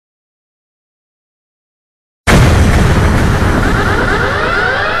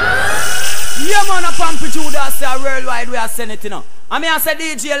say worldwide we are sending it, you know. I mean, I say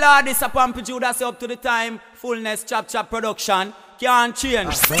DJ Lord, this a Pampi Judas up to the time. Fullness, chop production. Can't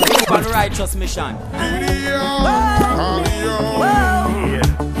change. Keep on righteous mission.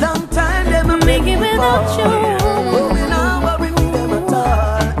 Long time never make it without you. We know what we need them at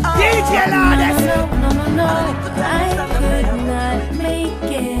all. DJ Lord, no, I could not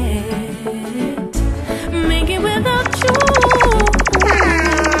make it without you.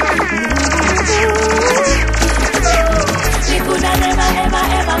 We could never,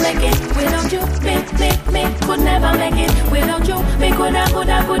 ever make it without you. Me could never make it without you. We could never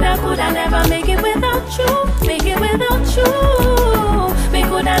make it without you. Make it without you. We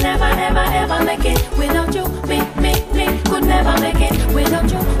could never, ever make it without you. Me could never make it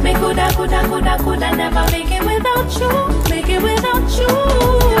without you. Me could never make it without you. Make it without you.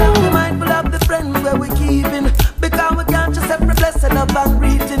 Be mindful of the friends where we keeping, because we can't just have blessing up and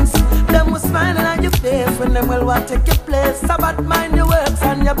greetings. Them will smiling on your face when them will want to take your place. Sabbath mind your works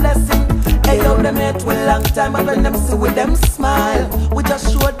and your blessing. Hey yo, them hate we long time, but when them see with them smile, we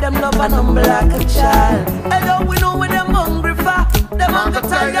just show them love and humble like a child. Hey yo, we know when them hungry for, them hunger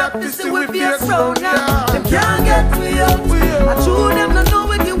tired to see we face round now. Them can't get we out. I true them no know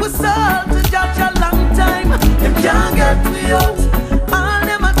we give we salt to judge a long time. Them can't get we out. All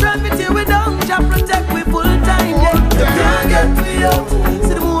them a try to tear we down, just protect we full time. Yeah, them can't get we out.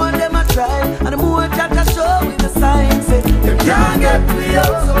 See the more them a try, and the more judge show we the signs. Say them can't get we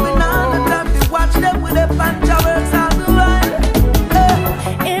out. So we now watch them with their panja works all the while.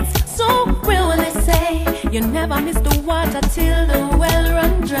 It's so real when they say you never miss the water till the well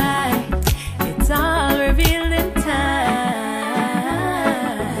run dry. It's all revealed in time.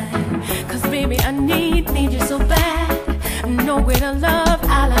 Cause baby, I need you so bad. No greater love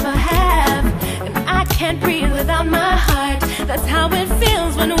I'll ever have. And I can't breathe without my heart. That's how it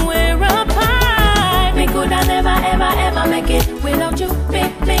feels when we're apart. Me could I never, ever make it without you.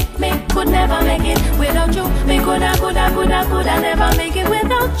 Me could never make it without you. Me could I never make it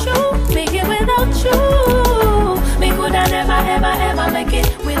without you. Make it without you. Me could I never, ever make it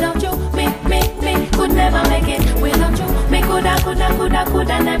without you. Me could never make it without you. Me could I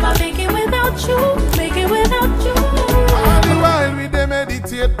never make it without you. Make it without you. All the while we dey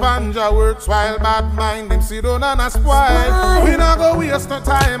meditate, panja works while bad mind them sit down and a spoil. We not go waste no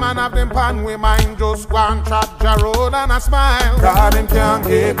time and have them pan we mind, just go and chat ja road and a smile. Cause them can't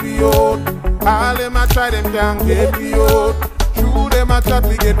get me out. All them a try, them can't get me out. Through them a chat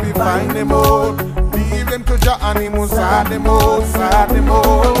we get we find them out. Leave them to ja and him sad them out, sad them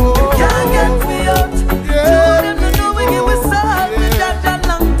out. Them can't get me out.